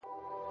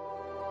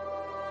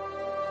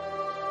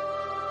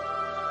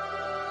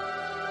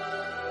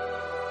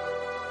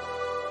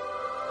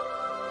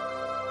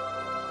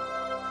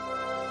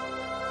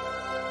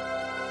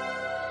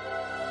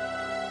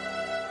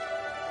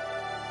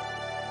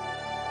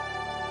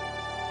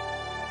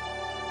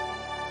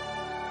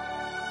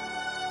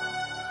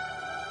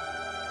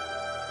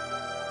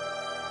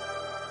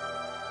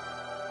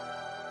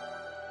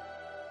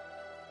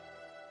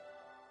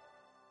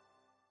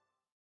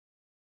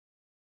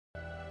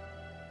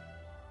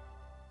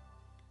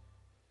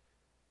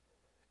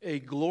A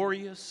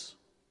glorious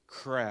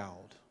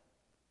crowd.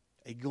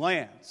 A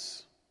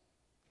glance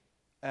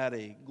at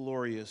a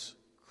glorious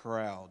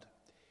crowd.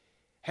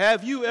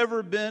 Have you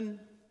ever been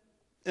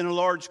in a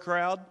large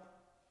crowd?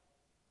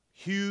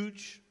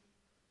 Huge,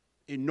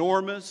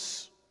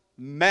 enormous,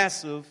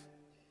 massive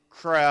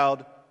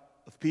crowd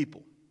of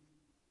people.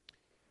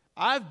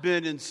 I've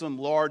been in some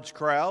large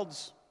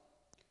crowds.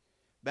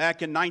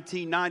 Back in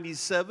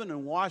 1997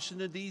 in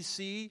Washington,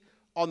 D.C.,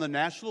 on the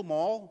National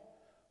Mall,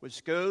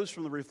 which goes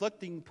from the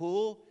reflecting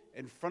pool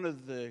in front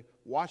of the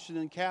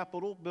Washington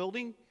Capitol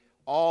building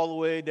all the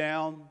way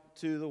down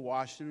to the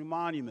Washington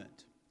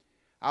Monument.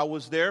 I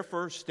was there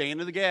for Stand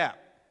in the Gap,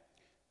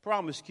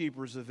 Promise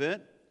Keepers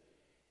event,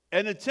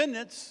 and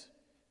attendance,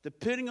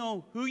 depending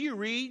on who you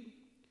read,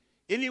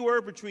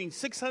 anywhere between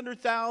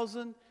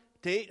 600,000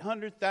 to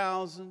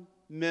 800,000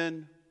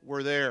 men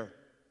were there.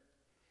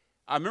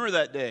 I remember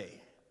that day.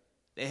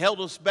 They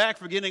held us back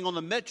for getting on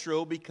the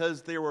metro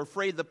because they were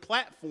afraid the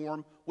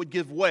platform would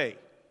give way.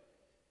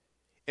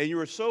 And you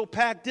were so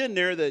packed in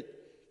there that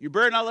you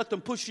better not let them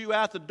push you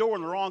out the door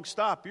in the wrong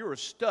stop. You were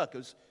stuck. It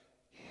was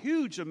a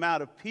huge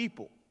amount of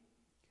people.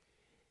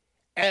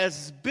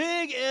 As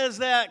big as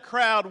that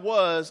crowd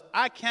was,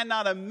 I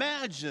cannot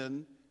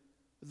imagine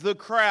the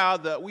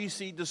crowd that we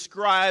see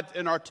described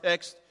in our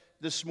text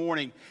this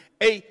morning.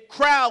 A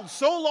crowd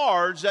so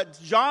large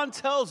that John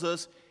tells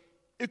us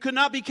it could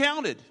not be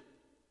counted.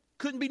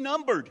 Couldn't be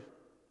numbered.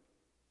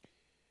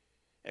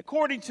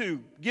 According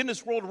to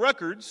Guinness World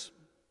Records,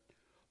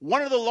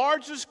 one of the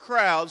largest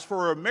crowds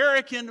for an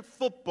American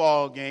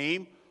football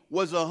game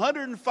was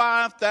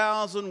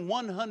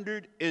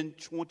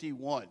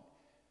 105,121.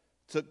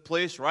 Took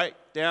place right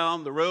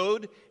down the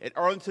road at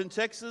Arlington,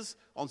 Texas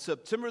on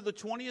September the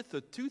 20th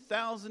of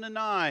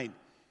 2009.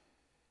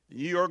 The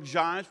New York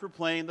Giants were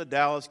playing the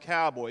Dallas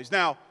Cowboys.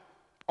 Now,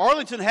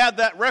 Arlington had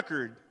that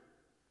record,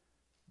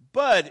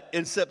 but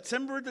in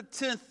September the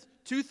 10th,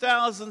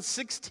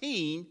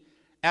 2016,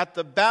 at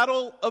the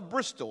Battle of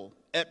Bristol,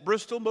 at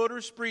Bristol Motor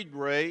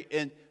Speedway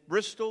in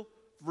Bristol,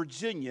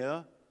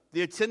 Virginia,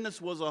 the attendance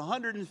was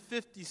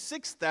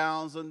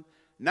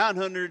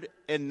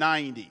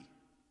 156,990.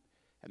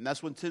 And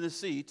that's when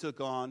Tennessee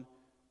took on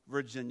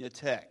Virginia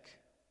Tech.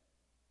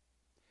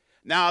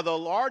 Now, the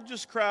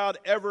largest crowd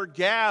ever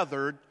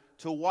gathered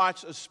to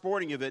watch a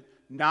sporting event,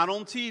 not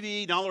on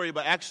TV, not only,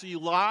 but actually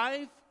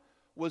live,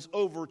 was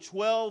over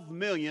 12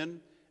 million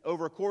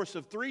over a course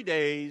of 3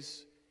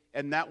 days,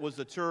 and that was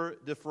the Tour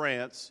de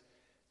France,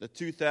 the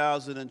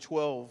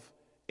 2012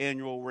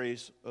 annual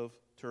race of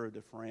Tour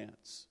de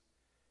France.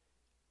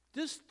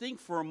 Just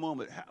think for a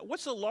moment,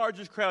 what's the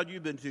largest crowd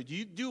you've been to? Do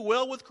you do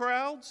well with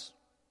crowds?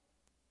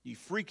 Do you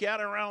freak out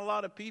around a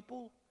lot of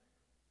people?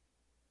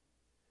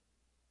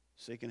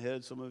 Shaking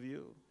head, some of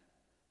you.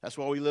 That's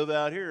why we live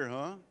out here,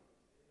 huh?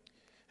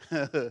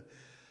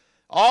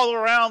 All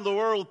around the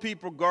world,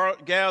 people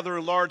gather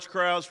in large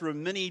crowds for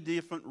many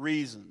different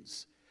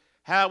reasons.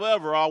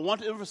 However, I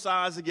want to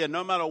emphasize again,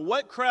 no matter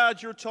what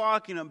crowd you're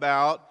talking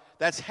about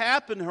that's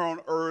happened here on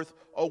earth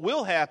or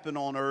will happen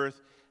on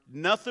earth,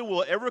 nothing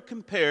will ever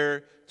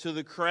compare to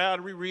the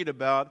crowd we read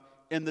about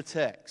in the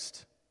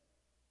text.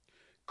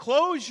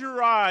 Close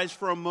your eyes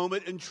for a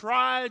moment and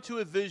try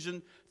to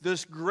envision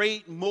this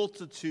great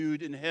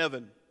multitude in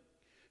heaven.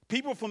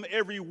 People from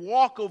every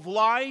walk of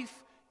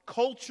life,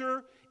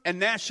 culture, and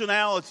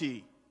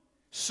nationality.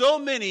 So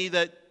many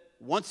that,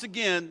 once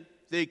again,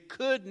 they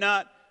could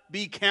not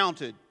be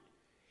counted.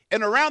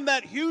 And around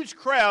that huge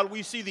crowd,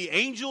 we see the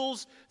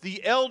angels,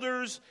 the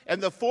elders,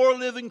 and the four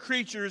living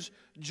creatures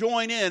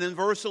join in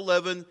verse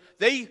 11.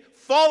 They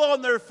fall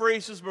on their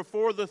faces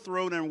before the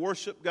throne and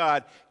worship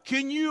God.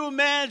 Can you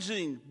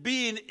imagine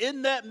being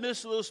in that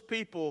midst of those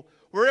people,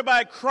 where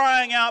everybody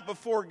crying out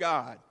before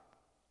God?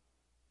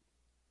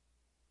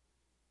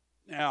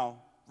 Now,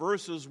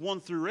 verses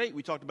 1 through 8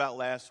 we talked about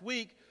last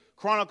week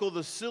chronicle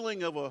the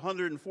sealing of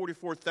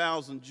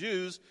 144,000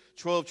 Jews,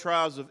 12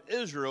 tribes of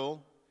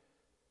Israel.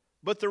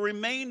 But the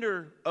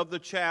remainder of the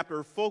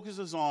chapter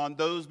focuses on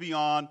those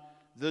beyond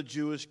the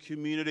Jewish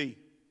community.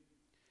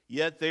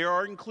 Yet they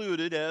are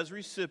included as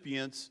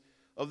recipients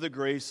of the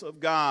grace of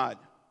God.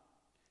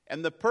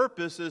 And the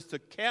purpose is to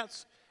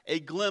catch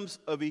a glimpse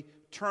of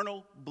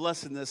eternal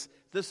blessedness,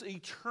 this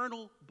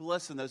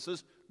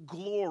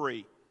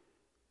glory.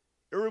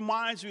 It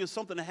reminds me of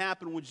something that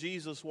happened when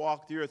Jesus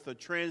walked the earth, the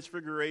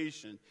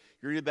transfiguration.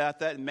 You read about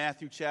that in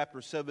Matthew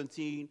chapter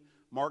 17,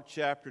 Mark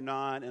chapter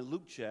 9, and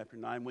Luke chapter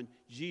 9. When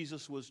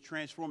Jesus was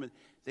transformed,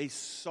 they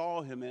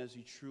saw him as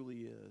he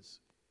truly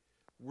is.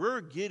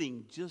 We're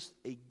getting just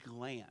a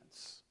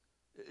glance,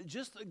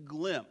 just a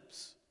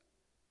glimpse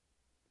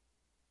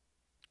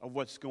of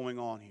what's going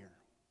on here.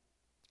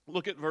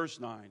 Look at verse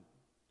 9.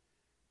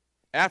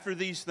 After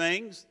these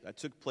things, that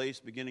took place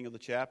beginning of the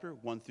chapter,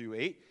 1 through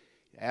 8.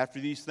 After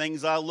these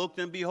things I looked,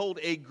 and behold,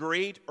 a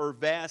great or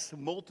vast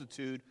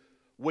multitude,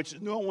 which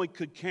no one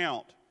could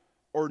count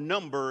or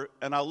number.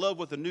 And I love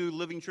what the New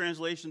Living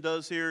Translation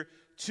does here.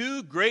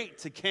 Too great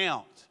to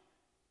count.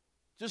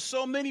 Just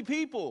so many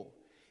people.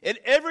 In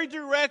every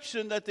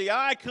direction that the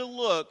eye could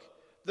look,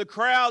 the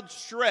crowd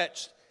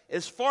stretched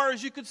as far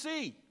as you could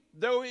see.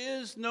 There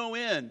is no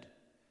end.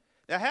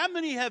 Now, how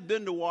many have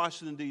been to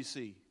Washington,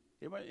 D.C.?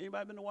 Anybody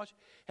been to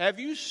Washington? Have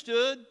you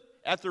stood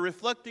at the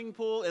reflecting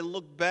pool and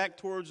looked back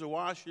towards the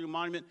Washington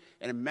Monument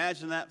and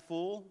imagined that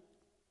full?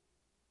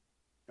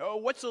 Oh,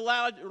 what's the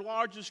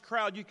largest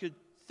crowd you could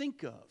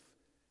think of?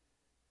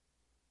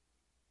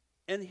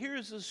 And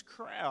here's this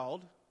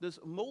crowd, this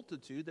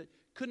multitude that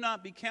could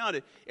not be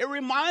counted. It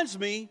reminds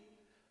me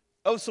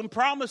of some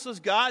promises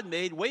God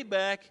made way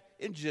back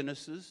in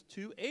Genesis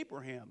to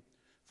Abraham.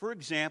 For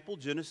example,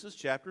 Genesis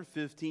chapter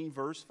 15,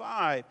 verse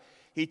 5.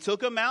 He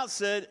took him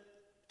outside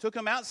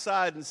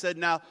and said,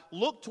 "Now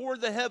look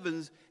toward the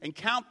heavens and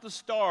count the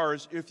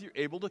stars if you're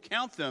able to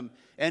count them."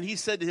 And he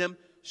said to him,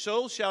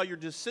 "So shall your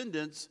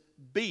descendants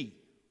be."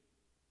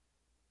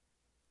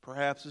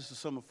 Perhaps this is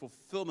some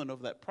fulfillment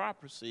of that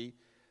prophecy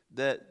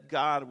that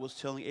God was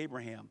telling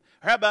Abraham.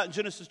 How about in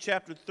Genesis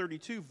chapter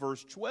 32,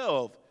 verse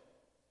 12?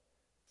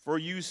 "For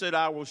you said,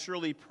 I will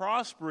surely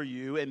prosper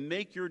you and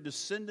make your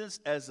descendants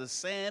as the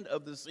sand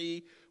of the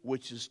sea,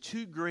 which is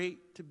too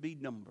great to be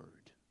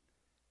numbered."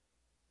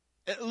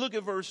 And look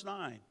at verse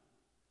 9.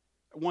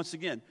 Once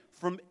again,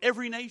 "From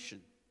every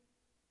nation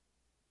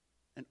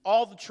and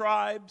all the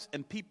tribes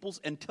and peoples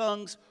and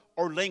tongues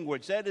or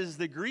language." That is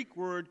the Greek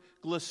word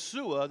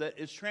glossua that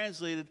is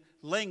translated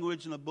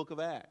language in the book of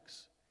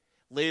Acts.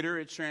 Later,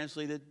 it's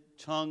translated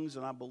tongues,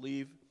 and I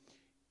believe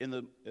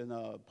in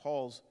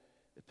Paul's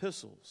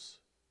epistles.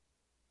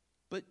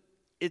 But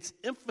it's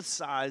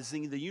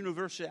emphasizing the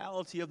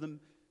universality of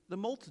the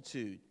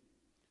multitude.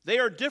 They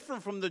are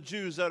different from the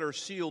Jews that are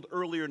sealed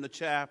earlier in the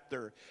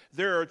chapter.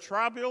 They are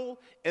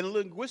tribal and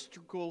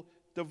linguistical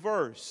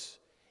diverse.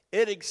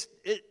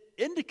 It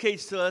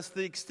indicates to us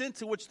the extent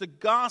to which the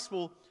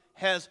gospel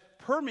has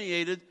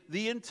permeated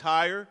the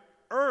entire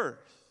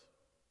earth.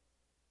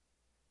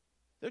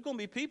 There are going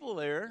to be people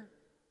there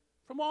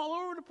from all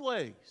over the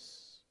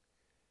place.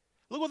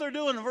 Look what they're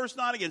doing in verse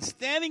 9 again.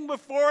 "Standing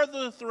before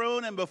the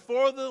throne and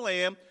before the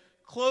Lamb,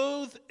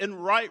 clothed in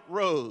right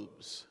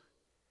robes."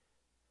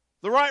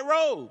 The right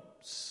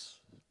robes,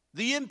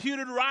 the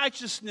imputed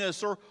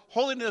righteousness or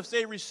holiness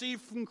they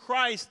received from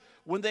Christ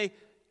when they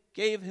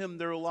gave him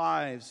their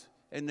lives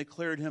and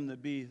declared him to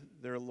be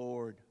their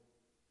Lord.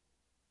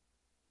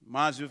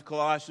 Reminds me of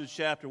Colossians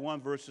chapter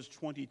 1, verses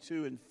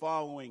 22 and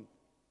following.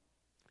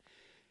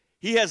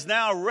 "He has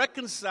now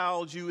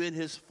reconciled you in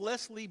his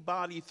fleshly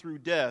body through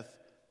death,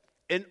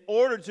 in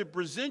order to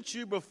present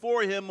you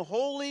before him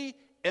holy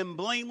and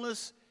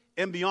blameless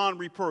and beyond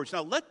reproach."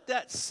 Now let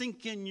that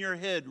sink in your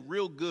head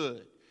real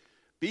good.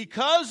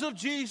 Because of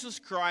Jesus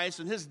Christ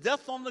and his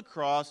death on the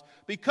cross,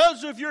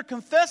 because of your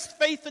confessed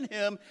faith in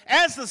him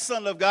as the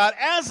Son of God,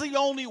 as the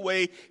only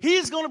way,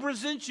 he's going to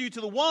present you to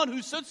the one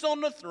who sits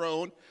on the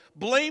throne,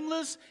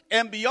 blameless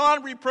and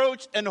beyond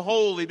reproach and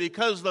holy,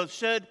 because of the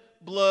shed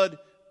blood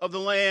of the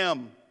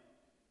Lamb.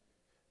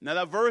 Now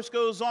that verse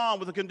goes on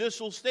with a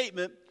conditional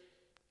statement.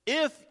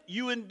 "If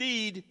you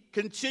indeed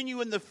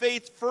continue in the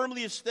faith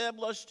firmly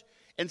established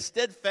and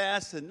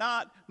steadfast, and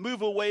not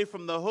move away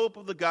from the hope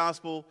of the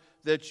gospel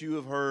that you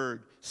have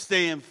heard."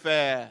 Stand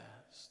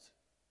fast.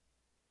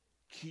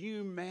 Can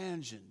you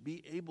imagine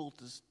being able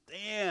to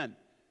stand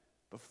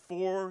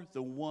before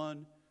the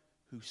one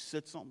who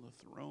sits on the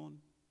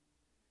throne?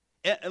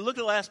 And look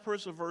at the last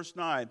verse of verse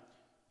 9.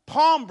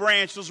 Palm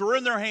branches were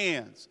in their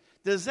hands.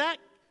 Does that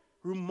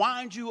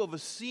remind you of a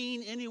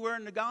scene anywhere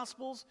in the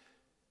Gospels?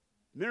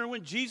 Remember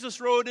when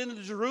Jesus rode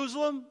into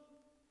Jerusalem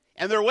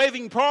and they're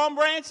waving palm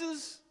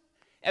branches?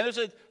 And they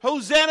said,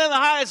 "Hosanna in the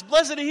highest,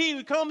 blessed is he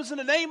who comes in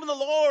the name of the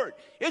Lord."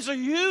 It's a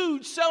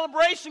huge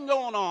celebration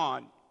going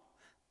on.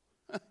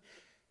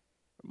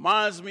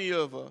 Reminds me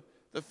of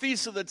the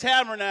Feast of the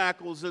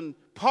Tabernacles and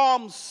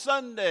Palm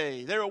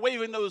Sunday. They were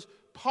waving those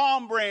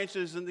palm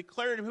branches and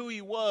declaring who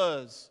he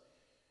was.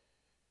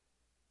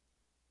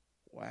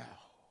 Wow.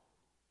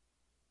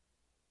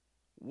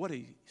 What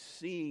a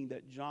scene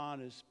that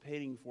John is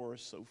painting for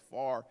us so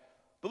far.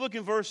 But look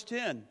in verse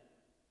 10.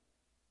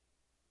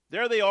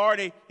 There they are,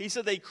 and he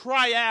said they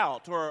cry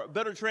out, or a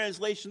better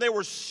translation, they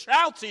were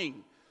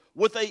shouting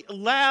with a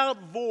loud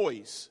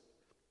voice.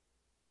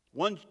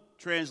 One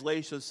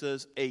translation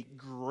says a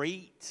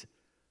great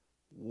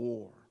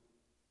war,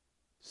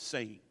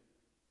 saying.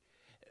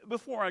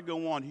 Before I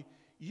go on,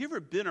 you ever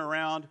been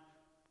around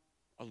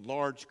a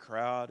large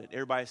crowd and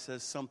everybody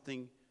says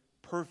something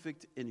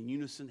perfect and in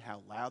unison,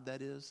 how loud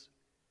that is?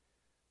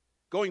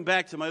 Going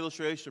back to my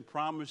illustration of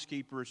Promise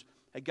Keepers,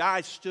 a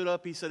guy stood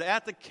up, he said,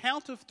 "At the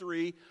count of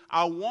 3,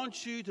 I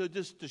want you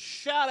to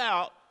shout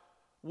out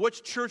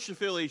which church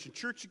affiliation,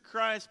 Church of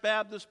Christ,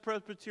 Baptist,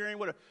 Presbyterian,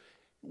 whatever.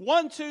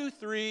 1, 2,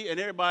 3, and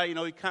everybody,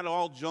 he kind of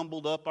all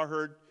jumbled up. I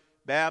heard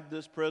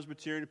Baptist,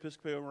 Presbyterian,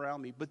 Episcopalian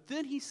around me. But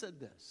then he said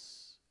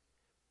this,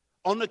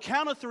 on the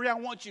count of 3, I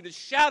want you to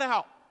shout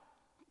out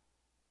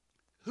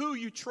who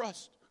you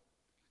trust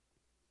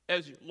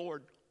as your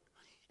Lord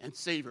and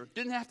Savior.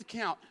 Didn't have to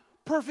count.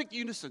 Perfect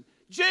unison.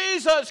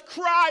 Jesus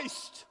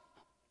Christ.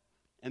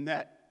 And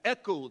that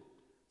echoed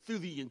through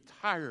the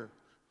entire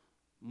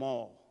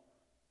mall.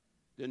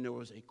 Then there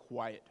was a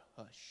quiet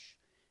hush.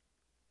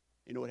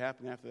 You know what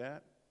happened after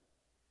that?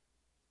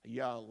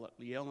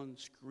 Yelling,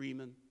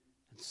 screaming,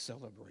 and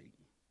celebrating.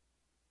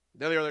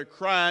 They're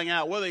crying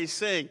out. What are they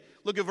saying?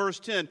 Look at verse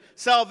 10.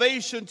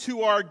 Salvation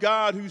to our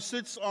God who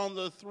sits on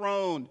the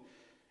throne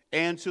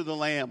and to the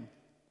Lamb.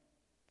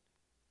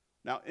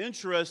 Now,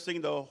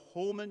 interesting, the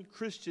Holman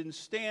Christian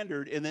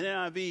Standard in the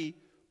NIV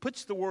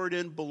puts the word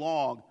in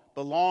belong.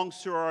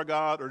 Belongs to our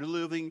God, or the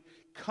living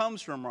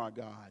comes from our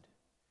God.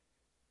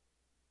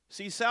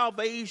 See,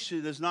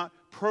 salvation is not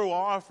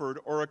pro-offered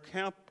or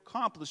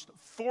accomplished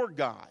for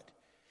God.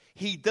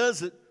 He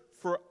does it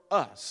for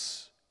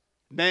us,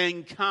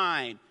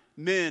 mankind,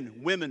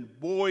 men, women,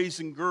 boys,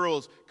 and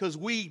girls, because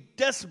we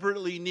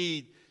desperately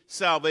need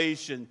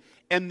salvation.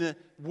 And the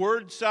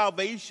word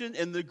salvation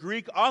in the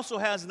Greek also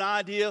has an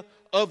idea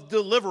of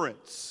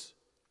deliverance.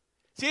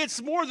 See,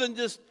 it's more than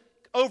just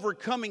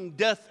overcoming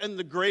death and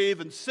the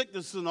grave and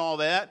sickness and all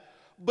that,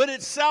 but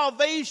it's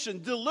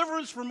salvation,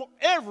 deliverance from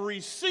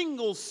every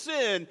single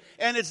sin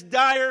and its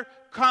dire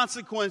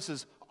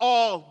consequences,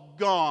 all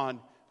gone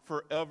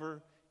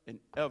forever and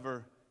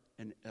ever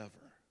and ever.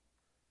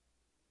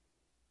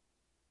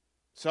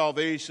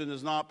 Salvation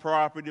is not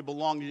property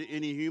belonging to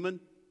any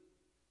human.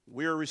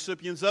 We are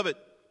recipients of it.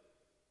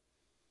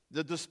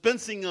 The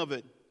dispensing of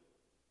it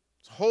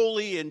is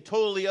wholly and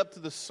totally up to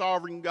the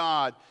sovereign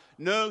God.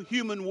 No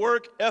human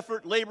work,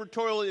 effort, labor,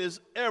 toil is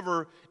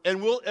ever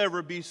and will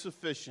ever be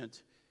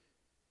sufficient.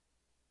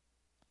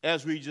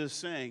 As we just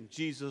sang,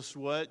 Jesus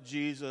what?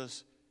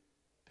 Jesus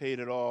paid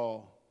it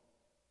all.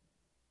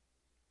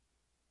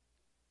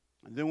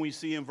 And then we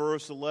see in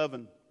verse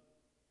 11,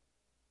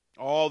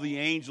 all the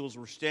angels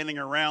were standing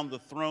around the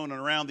throne and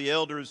around the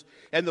elders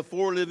and the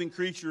four living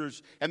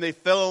creatures, and they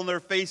fell on their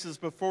faces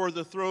before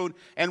the throne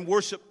and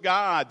worshiped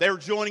God. They're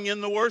joining in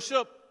the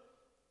worship.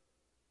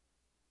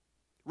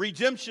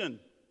 Redemption,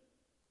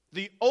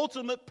 the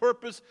ultimate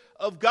purpose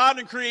of God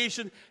in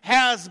creation,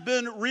 has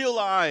been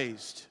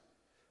realized.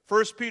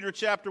 1 Peter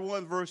chapter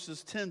 1,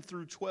 verses 10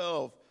 through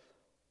 12.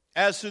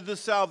 As to this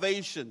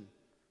salvation,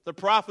 the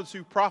prophets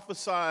who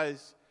prophesied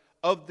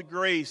of the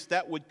grace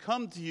that would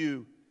come to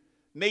you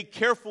make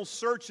careful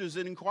searches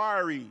and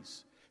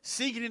inquiries,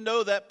 seeking to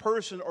know that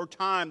person or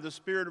time the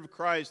Spirit of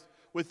Christ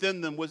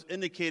within them was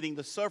indicating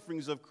the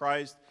sufferings of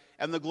Christ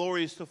and the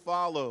glories to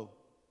follow.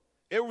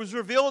 It was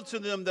revealed to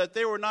them that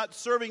they were not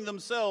serving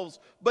themselves,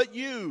 but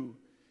you,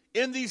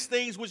 in these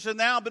things which have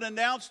now been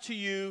announced to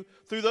you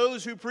through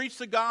those who preach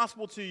the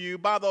gospel to you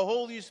by the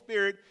Holy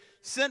Spirit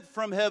sent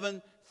from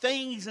heaven,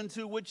 things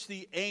into which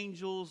the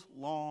angels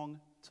long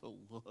to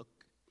look.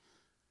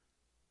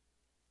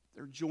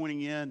 They're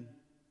joining in.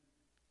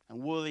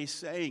 And what are they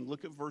saying?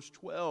 Look at verse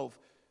 12.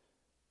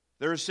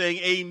 They're saying,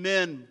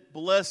 amen,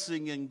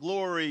 blessing and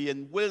glory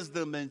and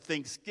wisdom and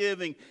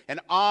thanksgiving and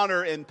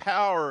honor and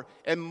power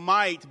and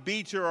might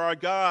be to our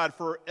God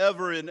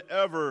forever and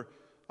ever.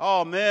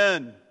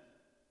 Amen.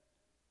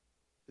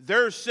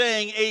 They're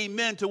saying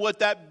amen to what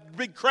that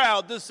big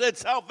crowd just said,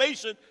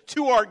 salvation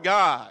to our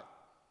God.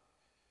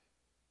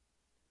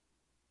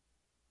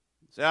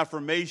 It's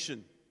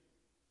affirmation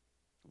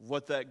of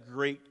what that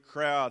great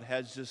crowd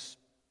has just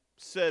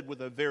said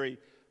with a very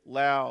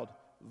loud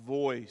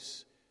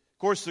voice. Of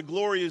course, the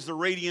glory is the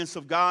radiance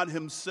of God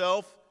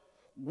himself,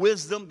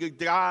 wisdom,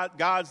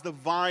 God's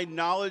divine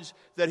knowledge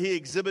that he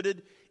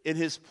exhibited in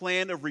his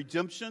plan of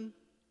redemption.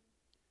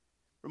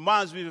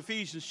 Reminds me of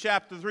Ephesians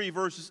chapter 3,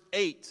 verses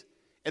 8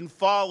 and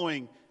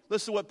following.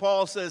 Listen to what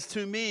Paul says.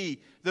 To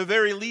me, the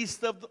very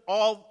least of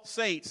all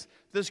saints,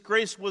 this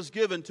grace was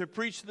given to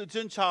preach to the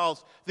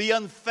Gentiles the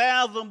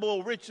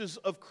unfathomable riches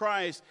of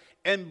Christ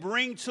and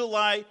bring to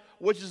light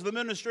which is the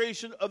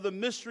ministration of the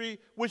mystery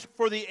which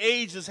for the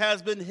ages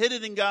has been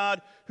hidden in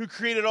God who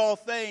created all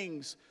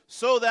things,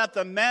 so that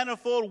the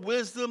manifold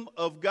wisdom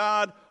of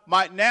God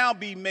might now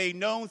be made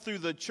known through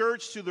the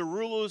church to the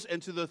rulers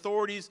and to the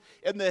authorities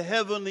in the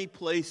heavenly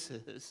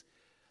places.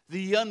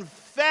 The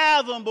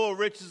unfathomable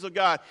riches of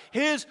God.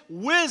 His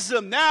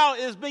wisdom now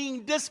is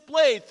being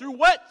displayed through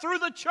what? Through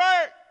the church.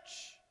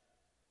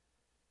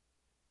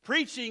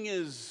 Preaching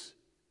is,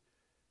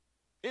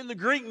 in the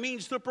Greek,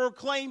 means to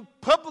proclaim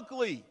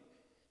publicly.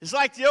 It's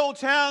like the old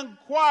town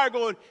choir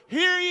going,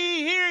 hear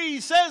ye,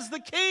 says the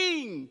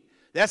King.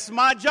 That's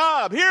my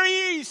job. Hear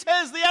ye,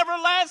 says the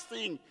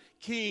everlasting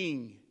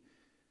King.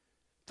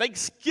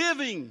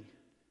 Thanksgiving,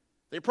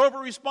 the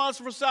appropriate response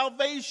for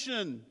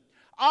salvation.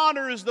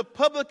 Honor is the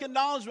public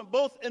acknowledgement,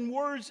 both in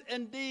words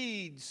and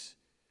deeds.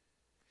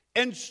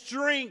 And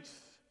strength,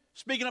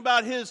 speaking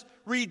about his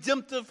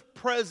redemptive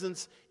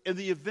presence in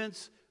the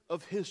events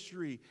of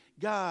history.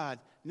 God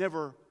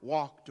never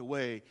walked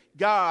away.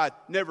 God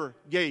never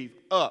gave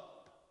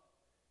up.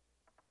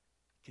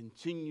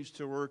 Continues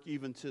to work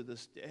even to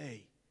this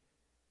day.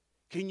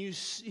 Can you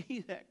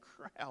see that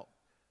crowd?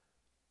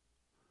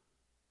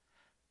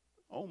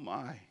 Oh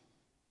my.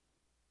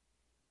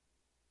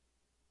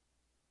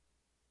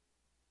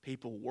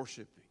 People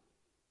worshiping,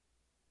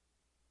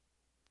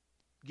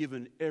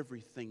 giving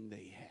everything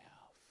they have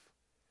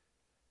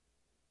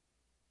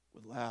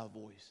with loud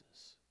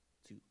voices.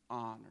 to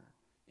honor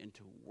and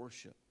to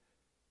worship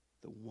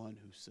the one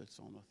who sits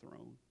on the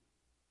throne.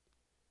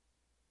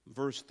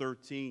 Verse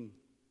 13,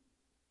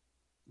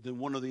 then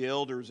one of the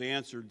elders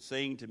answered,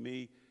 saying to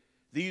me,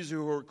 these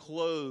who are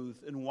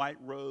clothed in white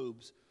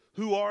robes,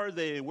 who are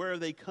they and where have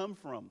they come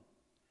from?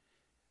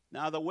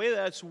 Now, the way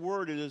that's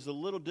worded is a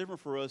little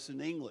different for us in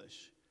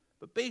English.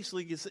 But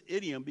basically, it's an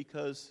idiom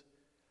because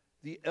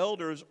the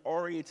elders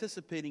are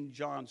anticipating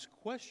John's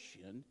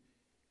question,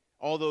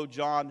 although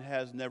John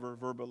has never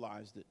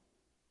verbalized it.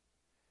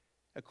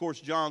 Of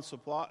course, John's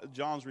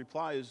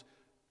reply is,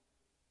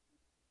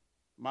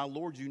 my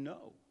Lord, you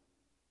know.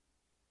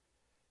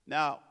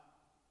 Now,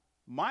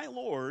 my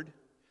Lord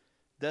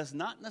does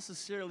not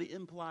necessarily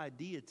imply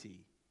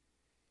deity,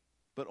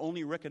 but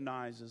only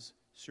recognizes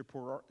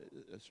superiority,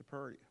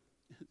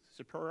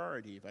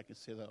 if I can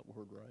say that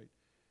word right.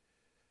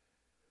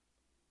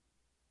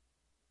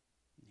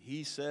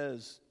 He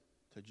says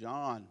to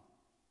John,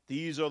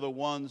 these are the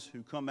ones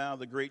who come out of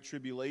the great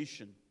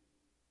tribulation.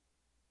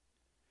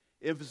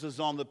 Emphasis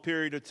on the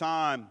period of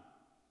time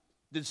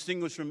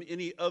distinguished from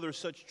any other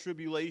such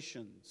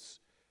tribulations.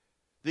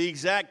 The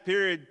exact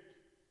period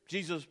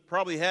Jesus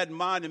probably had in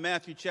mind in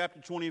Matthew chapter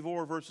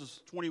 24,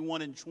 verses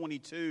 21 and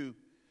 22.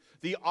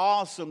 The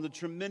awesome, the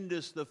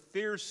tremendous, the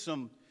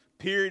fearsome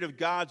period of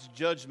God's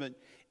judgment.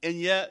 And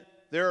yet,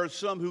 there are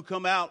some who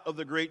come out of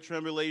the great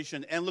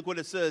tribulation. And look what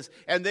it says.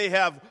 And they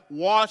have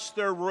washed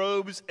their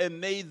robes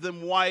and made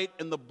them white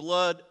in the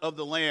blood of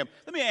the Lamb.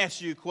 Let me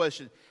ask you a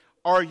question.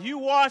 Are you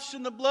washed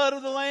in the blood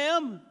of the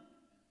Lamb?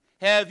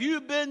 Have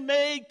you been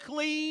made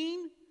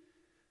clean?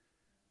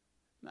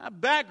 Now,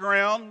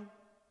 background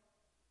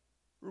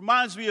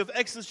reminds me of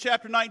Exodus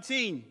chapter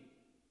 19.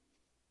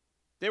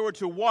 They were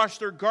to wash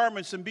their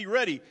garments and be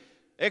ready.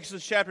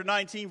 Exodus chapter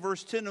 19,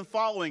 verse 10 and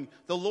following.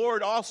 The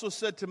Lord also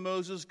said to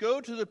Moses,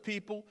 go to the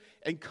people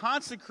and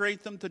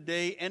consecrate them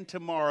today and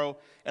tomorrow,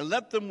 and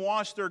let them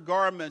wash their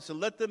garments, and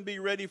let them be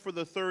ready for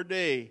the third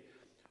day.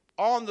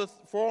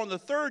 For on the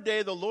third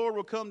day the Lord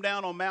will come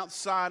down on Mount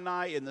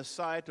Sinai in the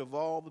sight of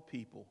all the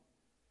people.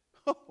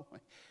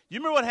 You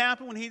remember what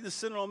happened when he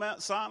descended on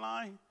Mount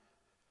Sinai?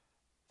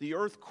 The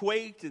earth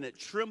quaked and it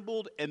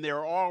trembled, and they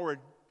all were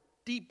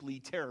deeply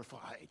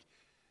terrified.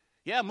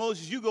 Yeah,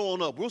 Moses, you go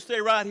on up. We'll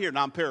stay right here.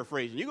 Now I'm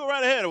paraphrasing. You go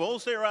right ahead, we'll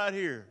stay right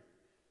here.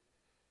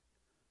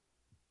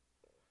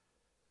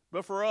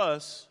 But for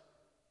us,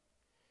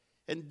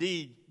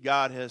 indeed,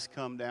 God has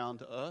come down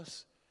to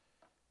us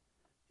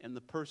in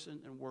the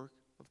person and work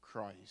of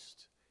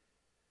Christ.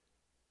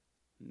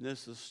 And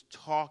this is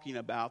talking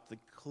about the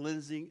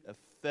cleansing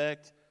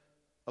effect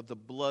of the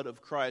blood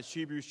of Christ.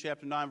 Hebrews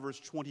chapter 9,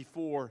 verse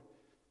 24.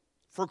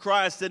 For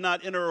Christ did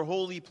not enter a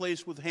holy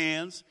place with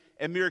hands,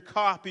 a mere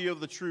copy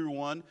of the true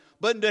one,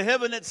 but into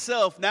heaven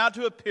itself, now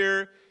to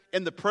appear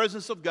in the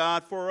presence of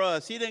God for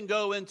us. He didn't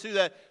go into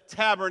that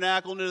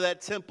tabernacle, into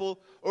that temple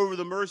over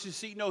the mercy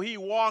seat. No, he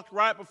walked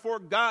right before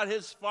God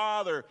his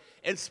Father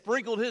and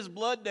sprinkled his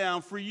blood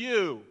down for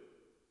you.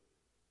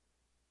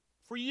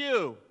 For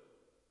you.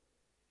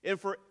 And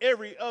for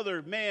every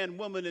other man,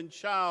 woman, and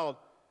child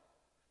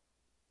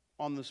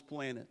on this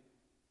planet.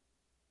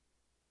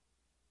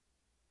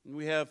 And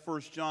we have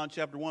 1 John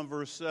chapter 1,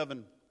 verse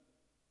 7.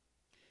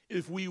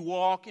 If we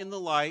walk in the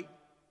light,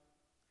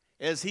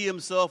 as he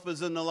himself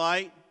is in the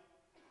light,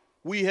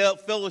 we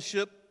have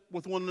fellowship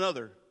with one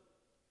another.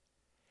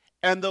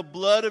 And the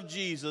blood of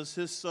Jesus,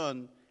 his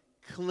Son,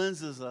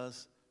 cleanses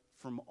us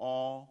from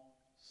all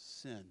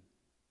sin.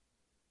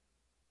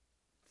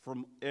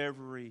 From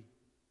every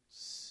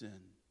sin.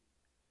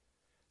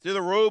 See,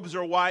 the robes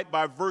are white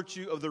by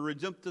virtue of the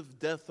redemptive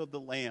death of the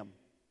Lamb.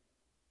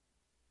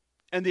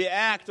 And the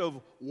act of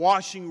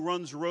washing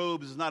one's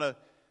robes is not a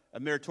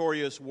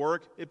meritorious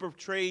work. It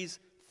portrays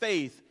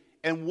faith.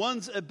 And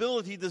one's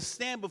ability to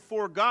stand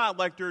before God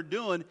like they're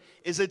doing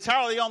is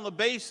entirely on the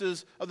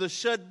basis of the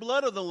shed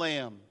blood of the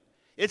Lamb.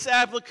 Its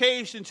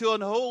application to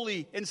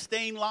unholy and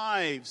stained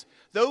lives.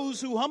 Those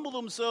who humble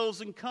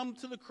themselves and come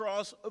to the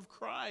cross of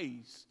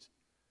Christ.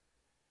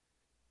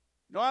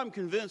 You know, I'm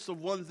convinced of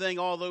one thing,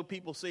 although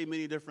people say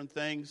many different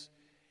things.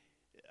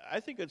 I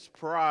think it's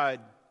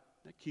pride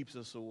that keeps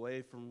us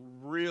away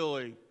from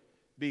really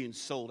being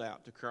sold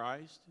out to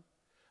Christ.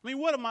 I mean,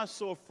 what am I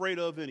so afraid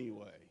of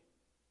anyway?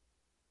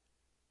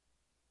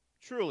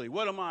 Truly,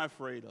 what am I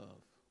afraid of?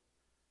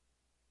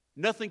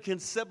 Nothing can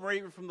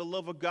separate me from the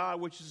love of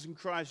God which is in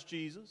Christ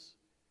Jesus.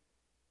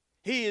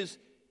 He has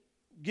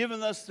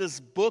given us this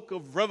book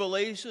of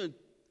Revelation.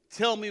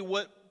 Tell me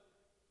what's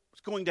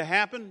going to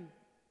happen.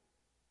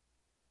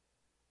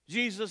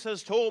 Jesus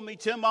has told me,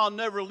 Tim, I'll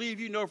never leave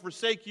you nor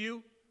forsake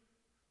you.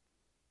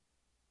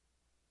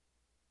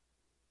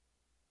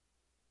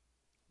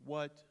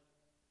 What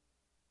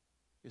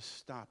is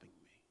stopping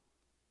me?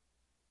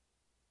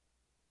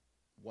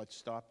 What's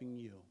stopping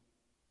you?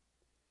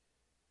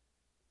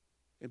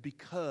 And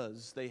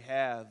because they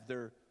have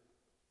their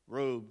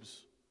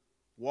robes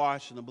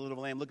washed in the blood of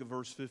the Lamb, look at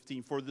verse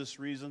 15. For this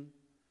reason,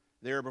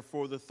 they are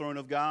before the throne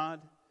of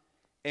God,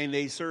 and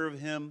they serve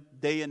him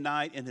day and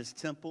night in his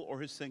temple or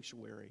his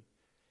sanctuary.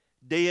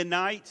 Day and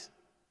night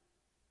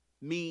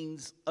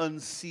means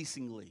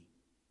unceasingly,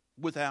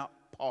 without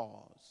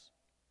pause.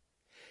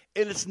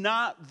 And it's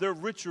not the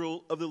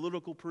ritual of the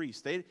Levitical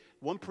priest.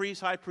 One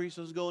priest, high priest,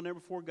 doesn't go in there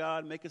before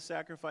God, make a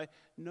sacrifice.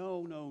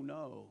 No, no,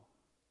 no.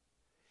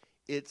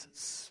 It's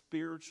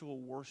spiritual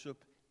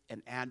worship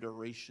and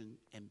adoration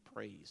and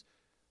praise.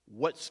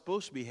 What's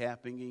supposed to be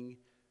happening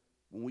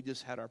when we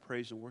just had our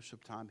praise and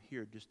worship time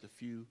here just a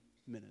few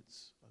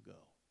minutes ago.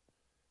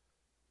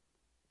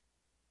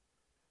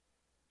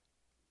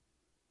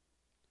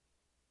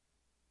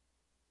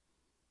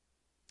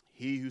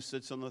 He who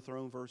sits on the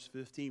throne, verse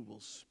 15, will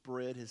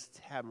spread his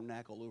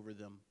tabernacle over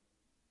them.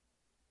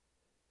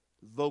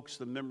 Evokes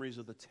the memories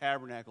of the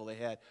tabernacle they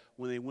had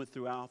when they went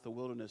throughout the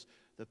wilderness.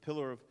 The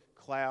pillar of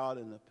cloud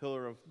and the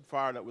pillar of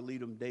fire that would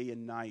lead them day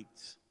and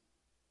night.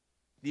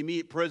 The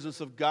immediate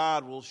presence of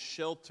God will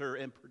shelter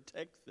and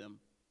protect them.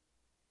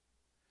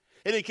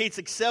 It indicates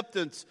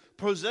acceptance,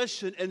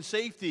 possession, and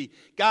safety.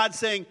 God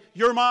saying,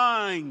 you're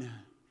mine.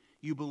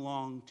 You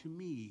belong to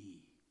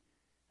me.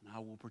 And I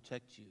will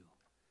protect you.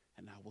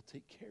 And I will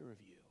take care of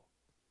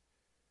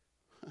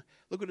you.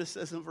 Look what it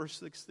says in verse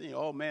 16.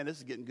 Oh man, this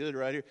is getting good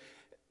right here.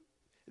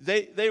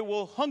 They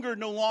will hunger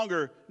no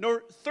longer,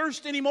 nor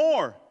thirst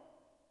anymore.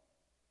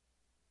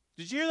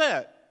 Did you hear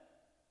that?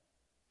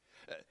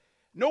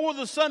 Nor will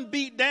the sun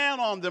beat down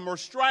on them or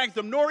strike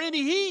them, nor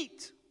any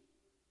heat.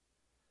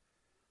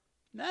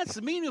 Now,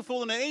 that's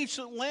meaningful in an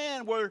ancient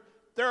land where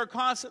there are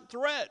constant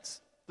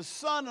threats. The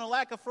sun and a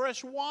lack of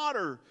fresh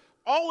water.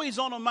 Always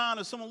on the mind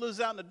if someone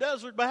lives out in the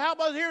desert. But how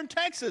about here in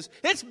Texas?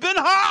 It's been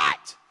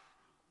hot.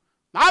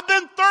 I've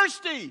been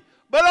thirsty.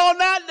 But on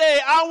that day,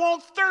 I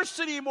won't thirst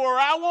anymore.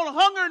 I won't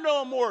hunger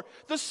no more.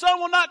 The sun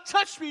will not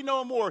touch me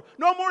no more.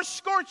 No more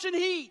scorching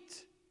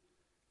heat.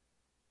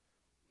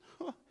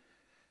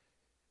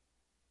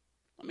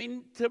 I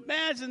mean, to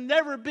imagine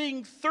never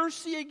being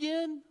thirsty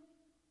again,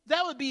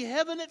 that would be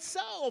heaven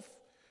itself.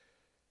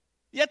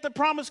 Yet the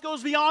promise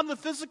goes beyond the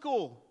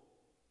physical.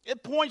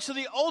 It points to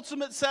the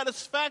ultimate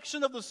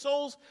satisfaction of the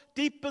soul's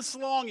deepest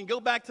longing. Go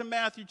back to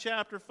Matthew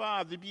chapter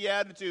 5, the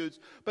Beatitudes,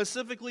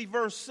 specifically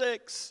verse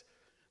 6.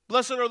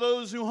 Blessed are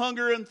those who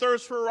hunger and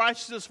thirst for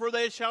righteousness, for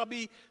they shall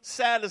be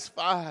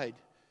satisfied.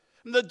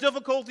 And the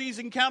difficulties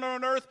encountered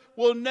on earth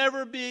will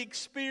never be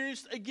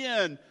experienced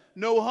again.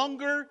 No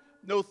hunger,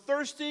 no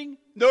thirsting,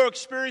 no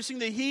experiencing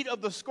the heat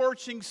of the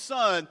scorching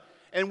sun,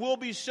 and will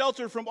be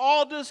sheltered from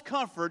all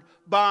discomfort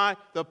by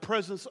the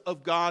presence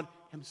of God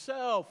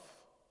Himself.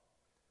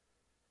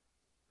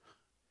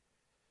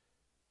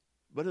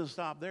 But it doesn't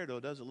stop there, though,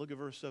 does it? Look at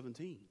verse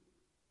 17.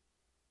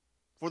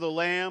 For the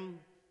Lamb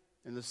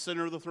in the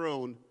center of the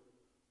throne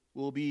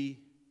will be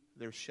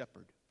their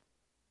shepherd.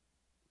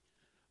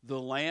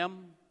 The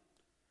Lamb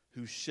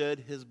who shed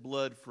His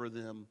blood for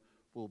them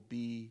will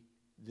be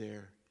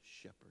their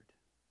shepherd.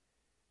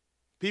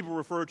 People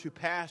refer to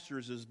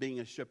pastors as being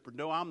a shepherd.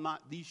 No, I'm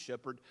not the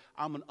shepherd.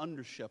 I'm an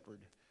under shepherd.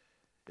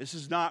 This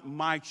is not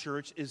my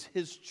church, it's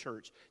His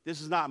church.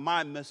 This is not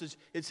my message,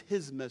 it's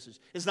His message.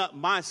 It's not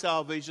my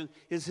salvation,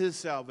 it's His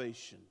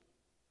salvation.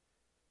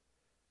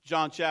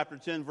 John chapter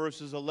 10,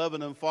 verses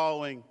 11 and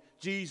following,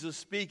 Jesus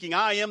speaking,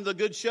 I am the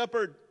good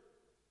shepherd.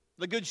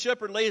 The good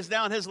shepherd lays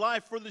down his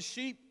life for the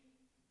sheep.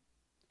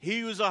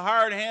 He who is a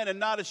hired hand and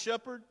not a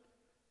shepherd,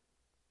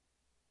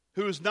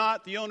 who is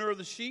not the owner of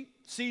the sheep,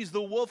 sees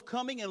the wolf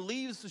coming and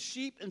leaves the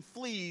sheep and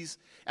flees,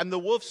 and the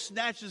wolf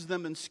snatches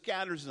them and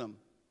scatters them.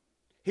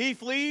 He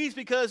flees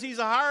because he's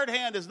a hired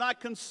hand, is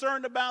not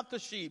concerned about the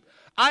sheep.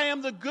 I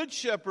am the good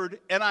shepherd,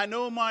 and I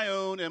know my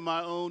own, and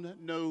my own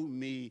know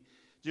me.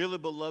 Dearly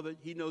beloved,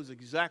 He knows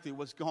exactly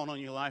what's going on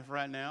in your life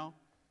right now.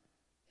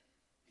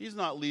 He's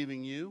not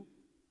leaving you.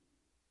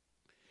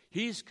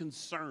 He's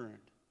concerned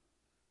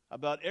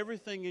about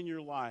everything in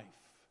your life.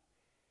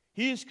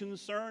 He is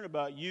concerned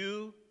about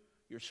you,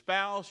 your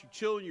spouse, your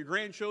children, your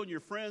grandchildren,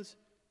 your friends.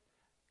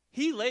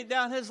 He laid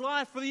down His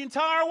life for the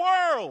entire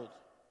world,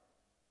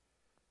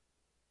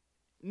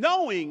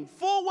 knowing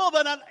full well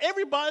that not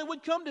everybody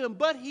would come to Him,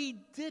 but He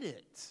did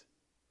it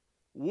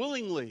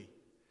willingly.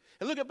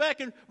 And look at back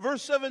in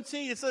verse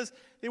 17, it says,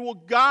 He will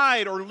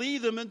guide or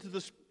lead them into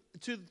the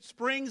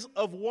springs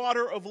of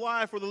water of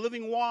life, or the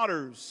living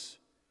waters.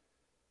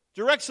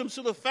 Directs them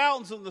to the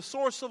fountains and the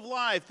source of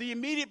life, the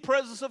immediate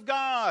presence of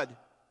God.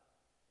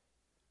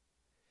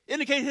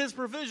 Indicate His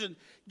provision.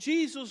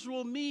 Jesus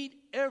will meet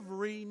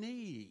every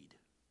need.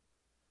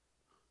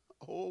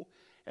 Oh,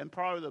 and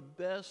probably the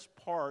best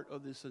part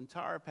of this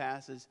entire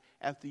passage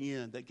at the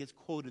end that gets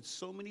quoted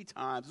so many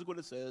times is what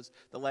it says,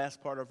 the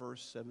last part of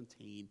verse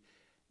 17.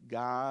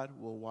 God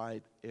will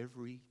wipe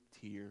every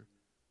tear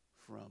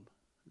from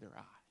their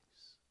eyes.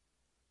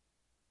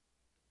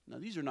 Now,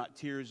 these are not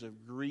tears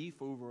of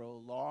grief over a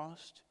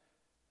lost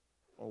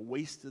or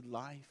wasted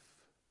life.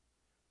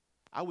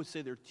 I would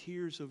say they're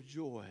tears of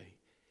joy.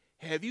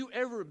 Have you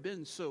ever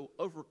been so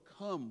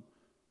overcome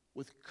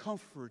with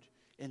comfort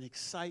and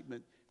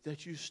excitement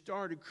that you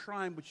started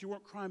crying, but you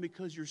weren't crying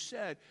because you're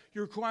sad.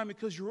 You were crying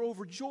because you're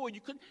overjoyed.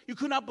 You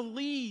could not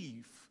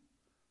believe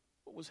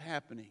what was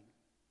happening.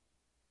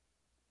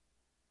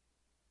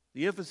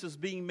 The emphasis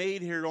being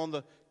made here on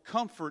the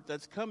comfort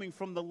that's coming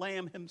from the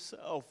Lamb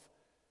himself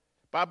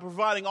by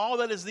providing all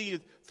that is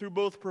needed through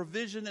both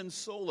provision and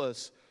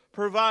solace,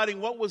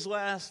 providing what was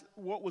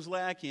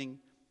lacking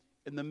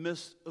in the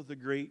midst of the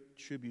great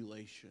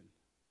tribulation.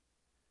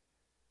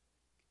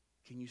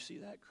 Can you see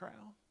that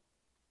crowd?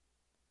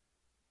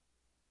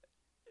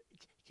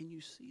 Can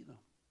you see them?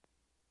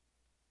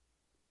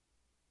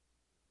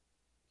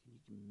 Can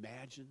you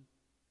imagine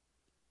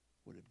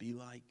what it'd be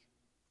like?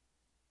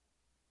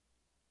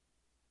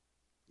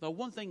 Now,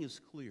 one thing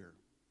is clear.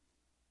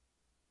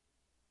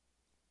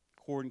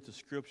 According to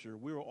Scripture,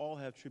 we will all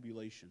have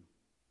tribulation.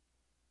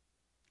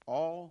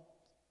 All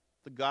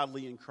the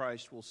godly in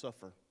Christ will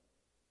suffer.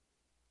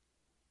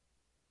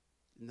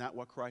 Isn't that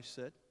what Christ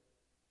said?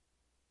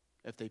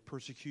 If they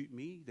persecute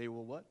me, they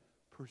will what?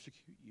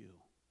 Persecute you.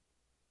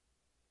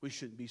 We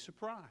shouldn't be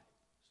surprised.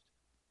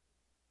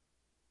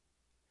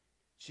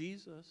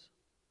 Jesus,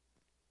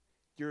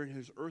 during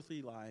his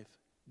earthly life,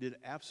 did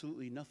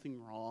absolutely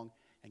nothing wrong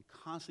and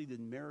constantly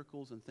did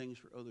miracles and things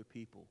for other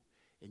people.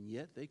 And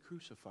yet they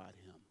crucified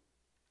him.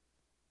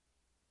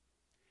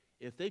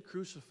 If they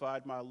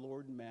crucified my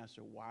Lord and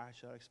Master, why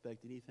should I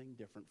expect anything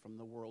different from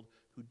the world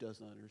who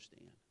doesn't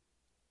understand?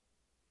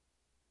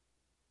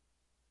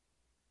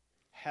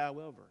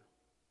 However,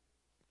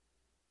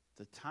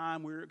 the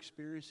time we're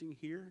experiencing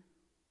here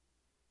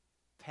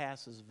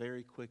passes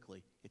very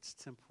quickly. It's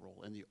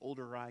temporal, and the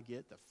older I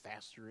get, the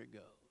faster it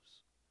goes.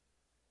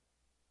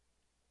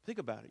 Think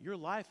about it. Your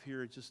life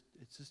here, it's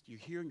just you're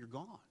here and you're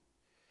gone.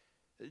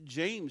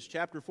 James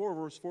chapter 4,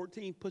 verse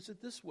 14 puts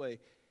it this way.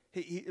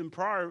 In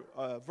prior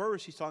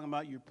verse, he's talking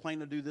about you're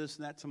planning to do this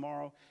and that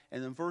tomorrow.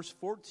 And in verse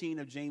 14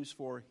 of James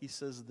 4, he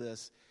says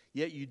this,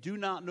 "Yet you do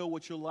not know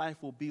what your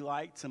life will be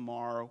like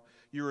tomorrow.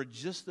 You are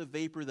just a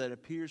vapor that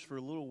appears for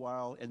a little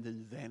while and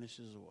then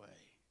vanishes away."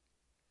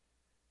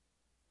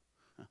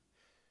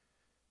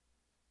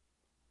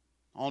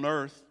 On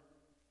earth,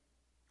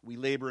 we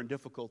labor in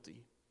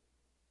difficulty.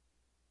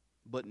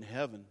 But in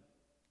heaven,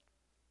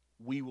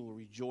 we will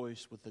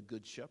rejoice with the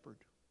Good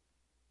Shepherd.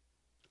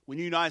 When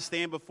you and I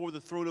stand before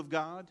the throne of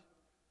God,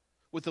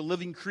 with the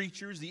living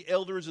creatures, the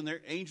elders and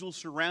their angels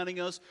surrounding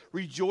us,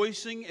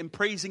 rejoicing and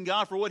praising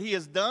God for what he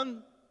has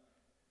done,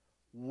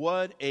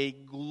 what a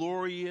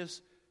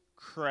glorious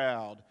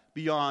crowd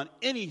beyond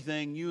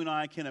anything you and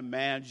I can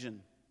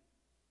imagine.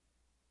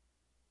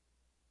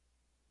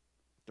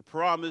 The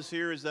promise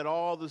here is that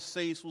all the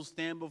saints will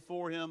stand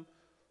before him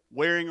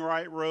wearing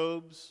white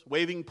robes,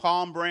 waving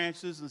palm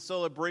branches in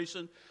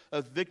celebration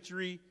of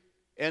victory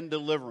and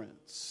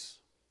deliverance.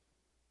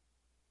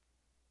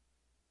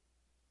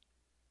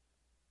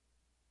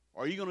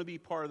 Are you going to be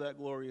part of that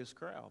glorious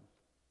crowd?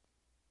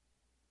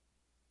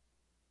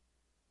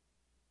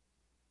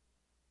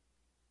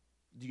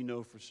 Do you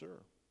know for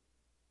sure?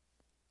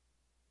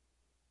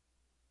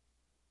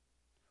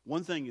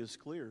 One thing is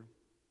clear.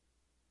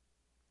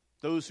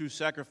 Those who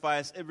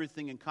sacrifice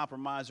everything and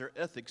compromise their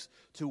ethics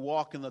to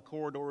walk in the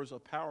corridors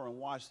of power in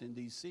Washington,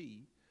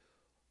 D.C.,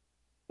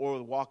 or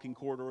the walking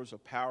corridors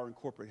of power in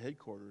corporate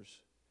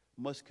headquarters,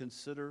 must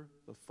consider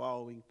the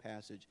following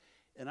passage.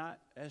 And I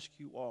ask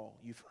you all,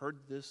 you've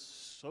heard this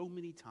so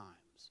many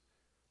times,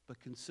 but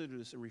consider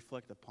this and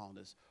reflect upon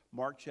this.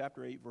 Mark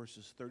chapter 8,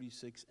 verses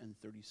 36 and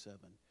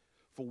 37.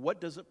 "For what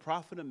does it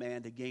profit a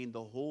man to gain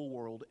the whole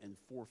world and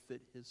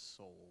forfeit his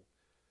soul?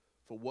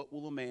 For what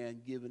will a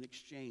man give in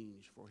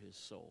exchange for his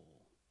soul?"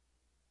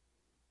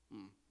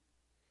 So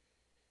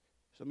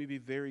let me be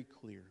very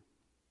clear.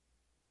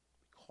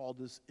 We call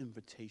this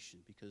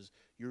invitation because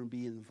you're going to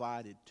be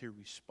invited to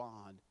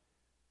respond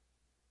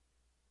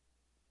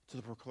to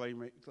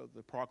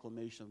the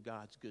proclamation of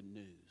God's good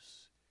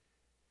news.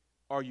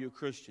 Are you a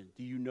Christian?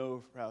 Do you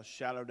know how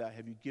shadowed out?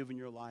 Have you given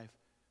your life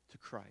to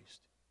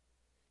Christ?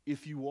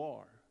 If you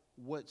are,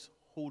 what's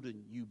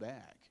holding you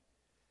back?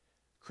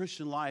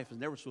 Christian life is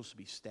never supposed to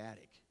be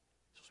static.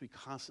 It's supposed to be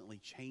constantly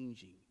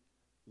changing,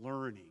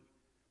 learning,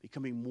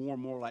 becoming more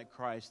and more like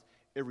Christ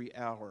every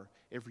hour,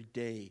 every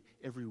day,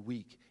 every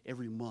week,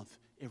 every month,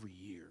 every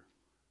year.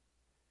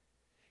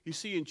 You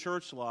see, in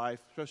church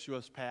life, especially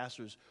us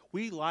pastors,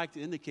 we like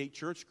to indicate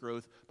church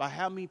growth by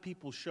how many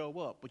people show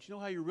up. But you know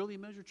how you really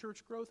measure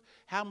church growth?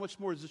 How much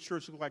more does this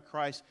church look like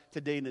Christ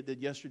today than it did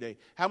yesterday?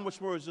 How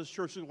much more does this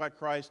church look like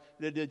Christ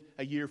than it did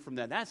a year from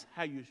that? That's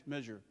how you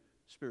measure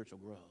spiritual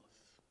growth.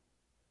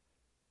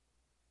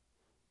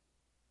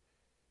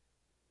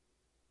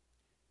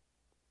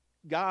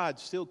 God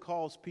still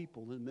calls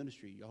people in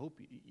ministry. I hope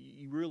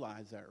you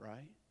realize that,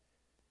 right?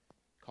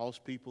 Calls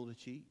people to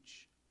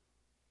teach.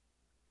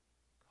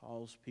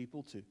 Calls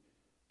people to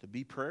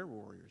be prayer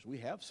warriors. We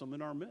have some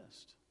in our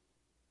midst.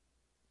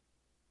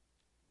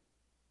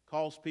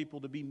 Calls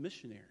people to be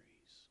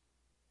missionaries.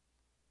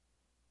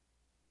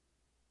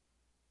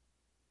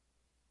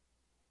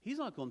 He's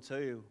not going to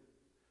tell you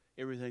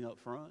everything up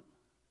front.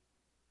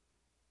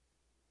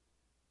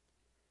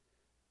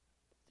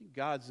 I think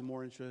God's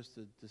more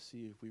interested to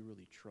see if we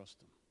really trust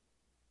him.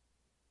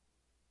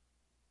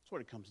 That's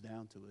what it comes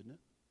down to, isn't it?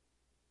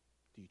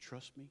 Do you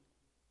trust me?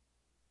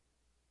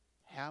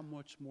 how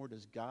much more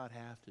does God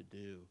have to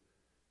do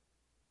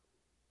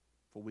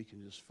before we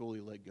can just fully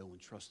let go and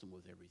trust Him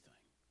with everything?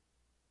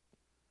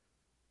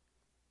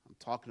 I'm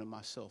talking to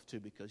myself too,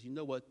 because you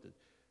know what?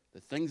 The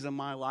things in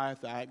my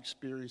life that I'm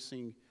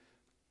experiencing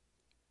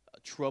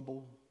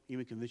trouble,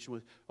 even conviction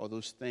with, are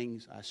those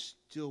things I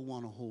still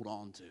want to hold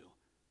on to.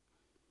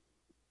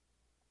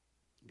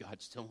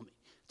 God's telling me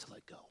to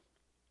let go.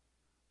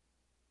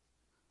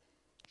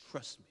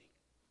 Trust me.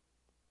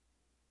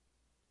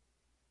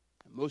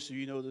 And most of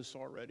you know this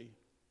already.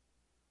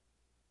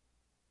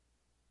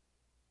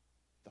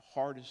 The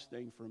hardest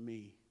thing for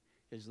me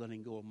is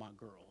letting go of my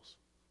girls.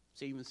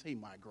 So even say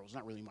my girls,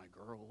 not really my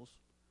girls.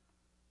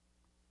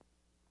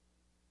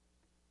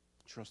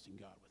 Trusting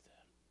God with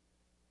that.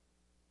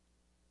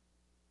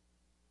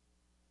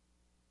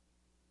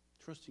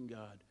 Trusting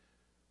God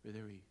with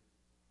every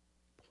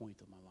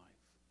point of my life.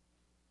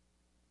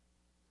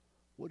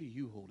 What are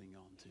you holding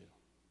on to?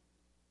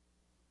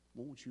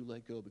 Won't you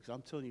let go? Because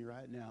I'm telling you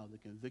right now, the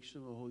conviction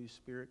of the Holy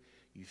Spirit,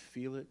 you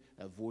feel it,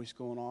 that voice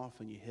going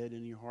off in your head and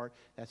in your heart,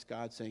 that's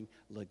God saying,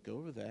 let go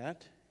of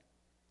that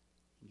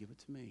and give it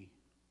to me.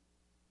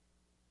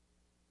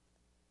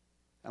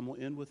 I'm going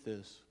to end with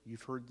this.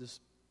 You've heard this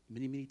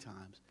many, many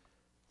times.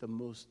 The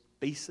most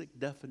basic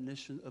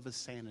definition of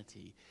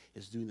insanity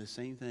is doing the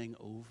same thing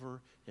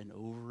over and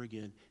over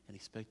again and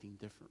expecting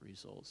different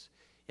results.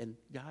 And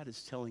God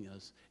is telling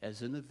us,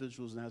 as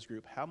individuals and as a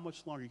group, how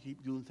much longer you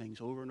keep doing things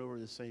over and over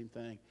the same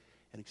thing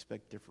and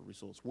expect different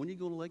results. When are you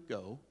going to let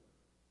go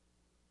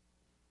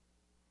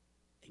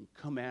and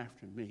come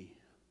after me?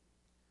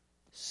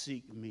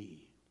 Seek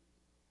me.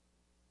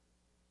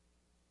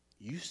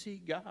 You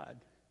seek God,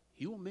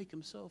 He will make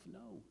Himself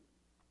known.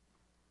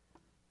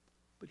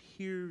 But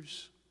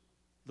here's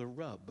the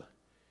rub.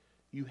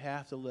 You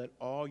have to let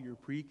all your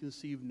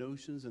preconceived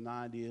notions and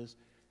ideas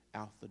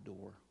out the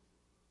door.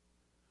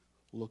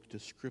 Look to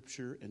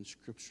Scripture and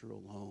Scripture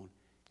alone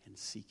and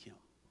seek Him.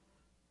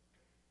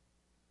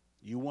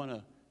 You want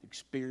to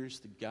experience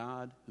the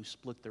God who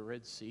split the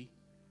Red Sea?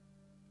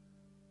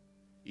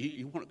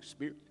 You want to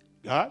experience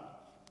God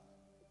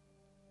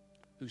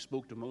who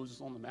spoke to Moses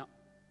on the mountain?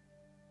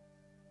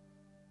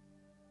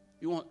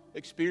 You want to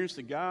experience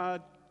the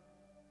God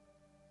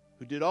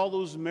who did all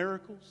those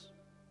miracles?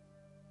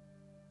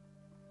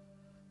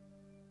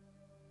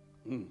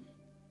 You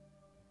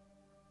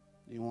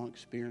want to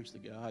experience the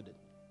God that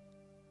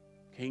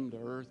came to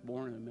earth,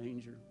 born in a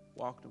manger,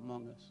 walked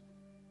among us,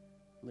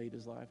 laid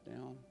His life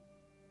down,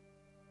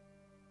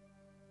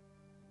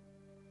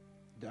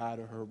 died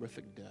a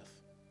horrific death.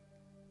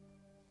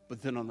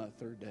 But then on that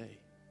third day,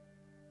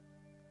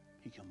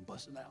 He come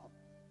busting out.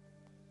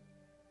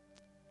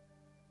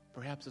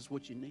 Perhaps that's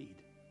what you need.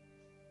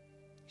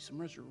 Some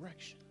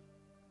resurrection.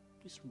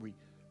 Need some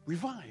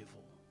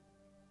revival.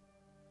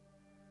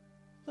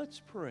 Let's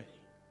pray.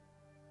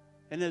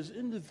 And as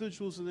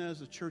individuals and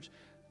as a church,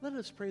 let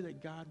us pray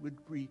that God would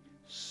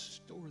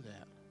restore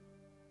that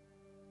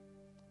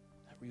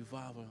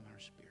revival in our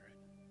spirit.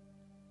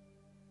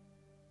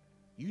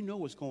 You know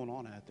what's going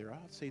on out there.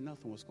 I'd say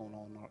nothing what's going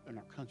on in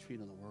our country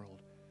and in the world.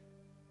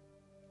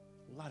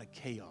 A lot of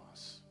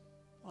chaos,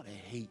 a lot of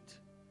hate,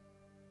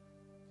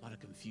 a lot of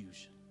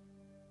confusion.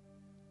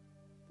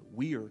 But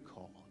we are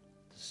called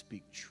to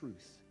speak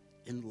truth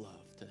in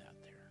love to that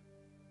there.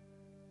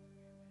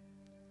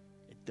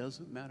 It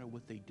doesn't matter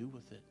what they do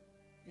with it.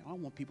 You know, I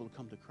want people to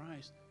come to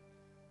Christ,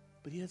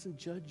 but He doesn't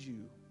judge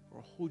you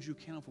or hold you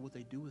accountable for what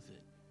they do with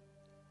it.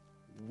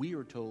 We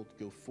are told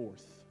to go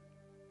forth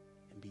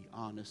and be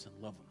honest and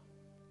love Him.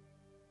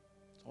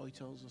 That's all He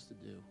tells us to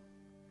do.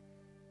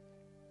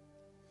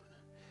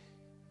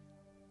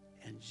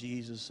 And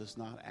Jesus is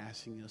not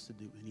asking us to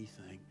do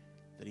anything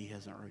that He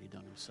hasn't already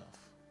done Himself.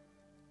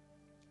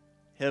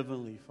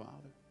 Heavenly Father,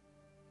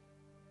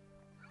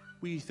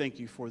 we thank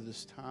You for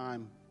this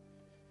time.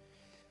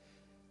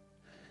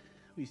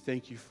 We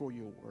thank You for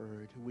Your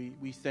word.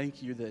 We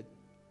thank You that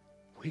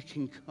we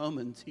can come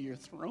into Your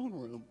throne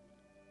room.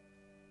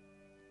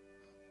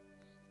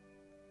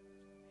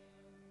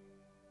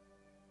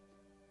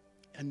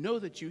 And know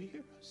that You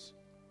hear us.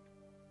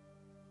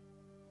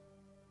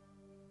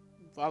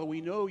 Father,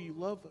 we know You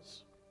love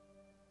us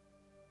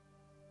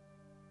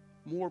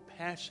more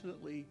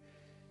passionately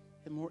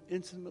and more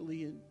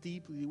intimately and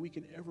deeply than we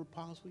can ever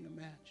possibly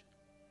imagine.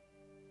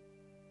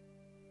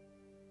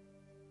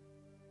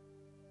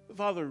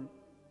 Father,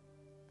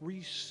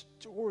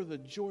 restore the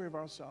joy of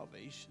our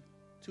salvation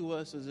to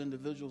us as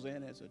individuals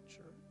and as a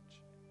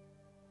church.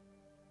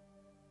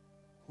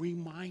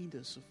 Remind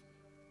us of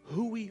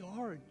who we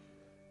are and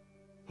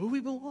who we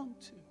belong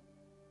to.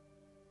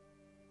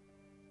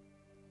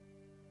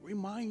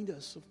 Remind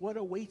us of what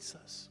awaits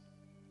us.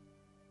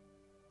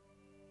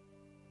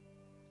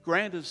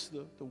 Grant us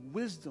the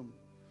wisdom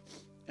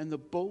and the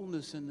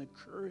boldness and the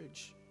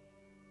courage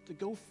to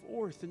go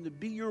forth and to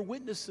be Your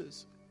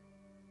witnesses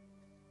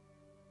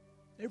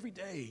every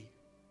day.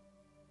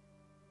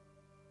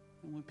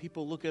 And when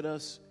people look at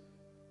us,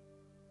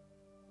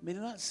 may they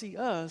not see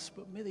us,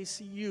 but may they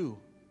see You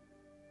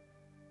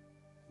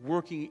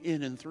working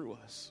in and through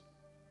us.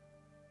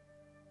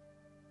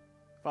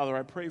 Father,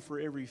 I pray for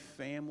every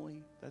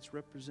family that's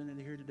represented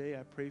here today.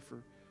 I pray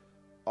for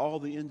all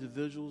the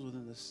individuals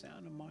within the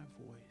sound of my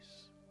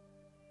voice.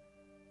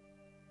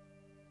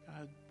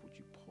 God, would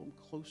you pull them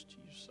close to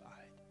your side?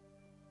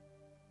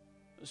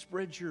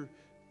 Spread your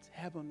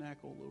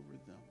tabernacle over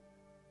them.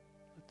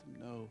 Let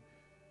them know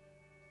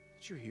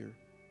that you're here.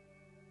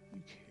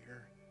 You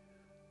care.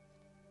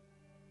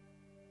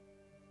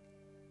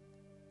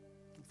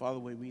 And Father,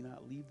 may we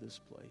not leave this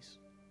place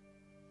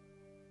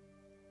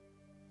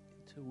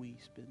until we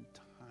spend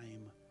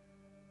time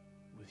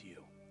with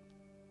you.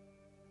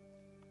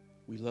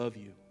 We love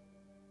you.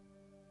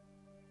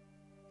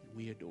 And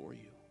we adore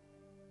you.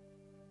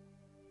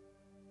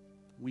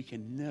 We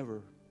can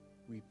never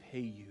repay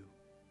you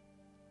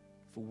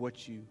for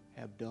what you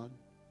have done,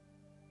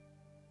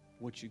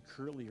 what you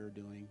currently are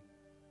doing,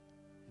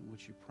 and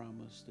what you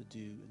promise to do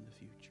in the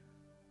future.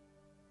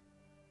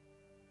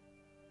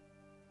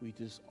 We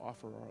just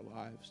offer our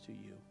lives to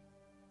you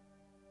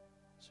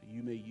so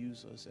you may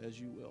use us as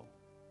you will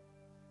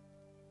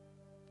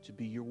to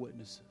be your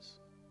witnesses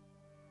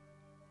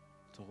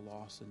to a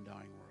lost and dying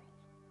world.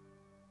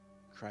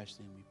 In Christ's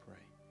name we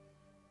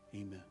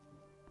pray. Amen.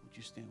 Would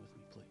you stand with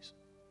me, please?